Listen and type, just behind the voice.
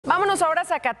Vámonos ahora a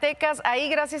Zacatecas. Ahí,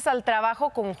 gracias al trabajo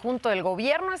conjunto del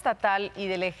gobierno estatal y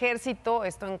del ejército,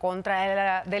 esto en contra de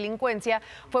la delincuencia,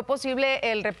 fue posible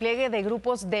el repliegue de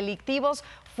grupos delictivos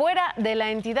fuera de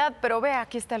la entidad. Pero vea,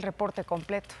 aquí está el reporte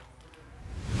completo.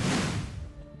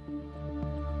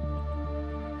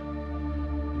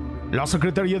 La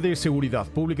Secretaría de Seguridad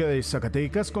Pública de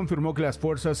Zacatecas confirmó que las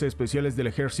Fuerzas Especiales del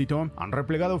Ejército han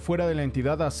replegado fuera de la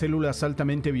entidad a células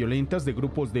altamente violentas de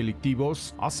grupos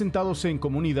delictivos asentados en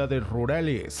comunidades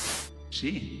rurales.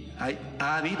 Sí,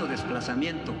 ha habido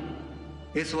desplazamiento.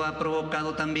 Eso ha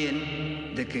provocado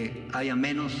también de que haya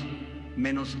menos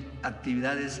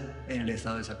actividades en el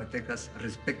estado de Zacatecas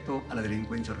respecto a la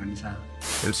delincuencia organizada.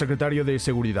 El secretario de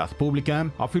Seguridad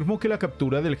Pública afirmó que la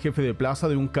captura del jefe de plaza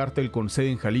de un cártel con sede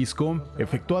en Jalisco,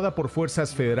 efectuada por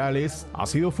fuerzas federales, ha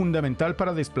sido fundamental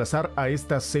para desplazar a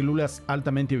estas células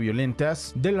altamente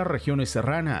violentas de las regiones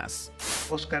serranas.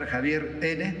 Óscar Javier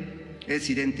N. es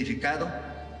identificado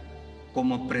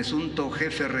como presunto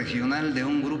jefe regional de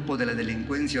un grupo de la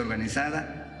delincuencia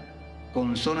organizada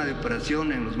con zona de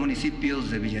operación en los municipios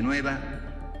de Villanueva,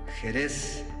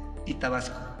 Jerez y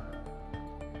Tabasco.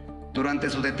 Durante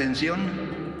su detención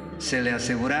se le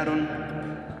aseguraron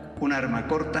un arma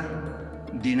corta,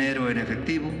 dinero en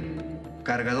efectivo,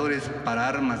 cargadores para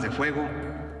armas de fuego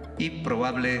y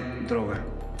probable droga.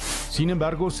 Sin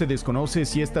embargo, se desconoce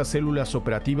si estas células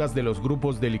operativas de los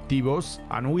grupos delictivos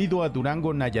han huido a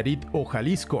Durango, Nayarit o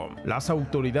Jalisco. Las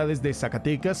autoridades de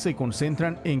Zacatecas se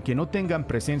concentran en que no tengan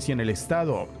presencia en el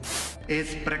estado.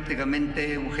 Es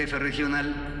prácticamente un jefe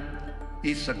regional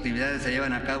y sus actividades se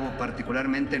llevan a cabo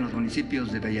particularmente en los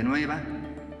municipios de Villanueva,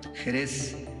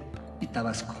 Jerez y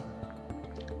Tabasco.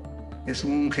 Es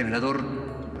un generador,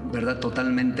 ¿verdad?,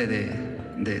 totalmente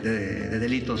de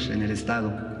delitos en el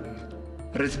estado.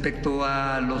 Respecto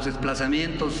a los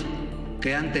desplazamientos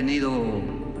que han tenido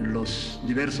los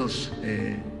diversos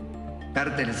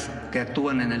cárteles que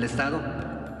actúan en el estado,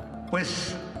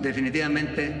 pues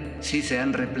definitivamente sí se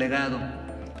han replegado.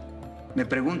 Me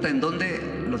pregunta en dónde,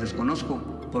 lo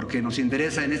desconozco, porque nos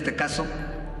interesa en este caso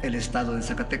el estado de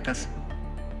Zacatecas.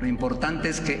 Lo importante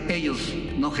es que ellos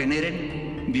no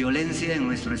generen violencia en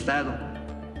nuestro estado.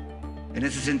 En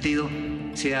ese sentido,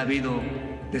 sí ha habido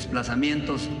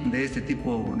desplazamientos de este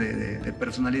tipo de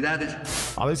personalidades.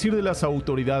 A decir de las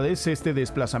autoridades, este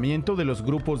desplazamiento de los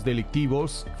grupos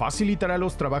delictivos facilitará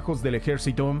los trabajos del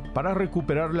ejército para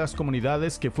recuperar las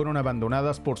comunidades que fueron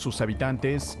abandonadas por sus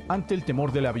habitantes ante el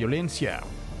temor de la violencia.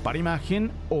 Para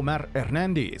Imagen, Omar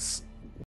Hernández.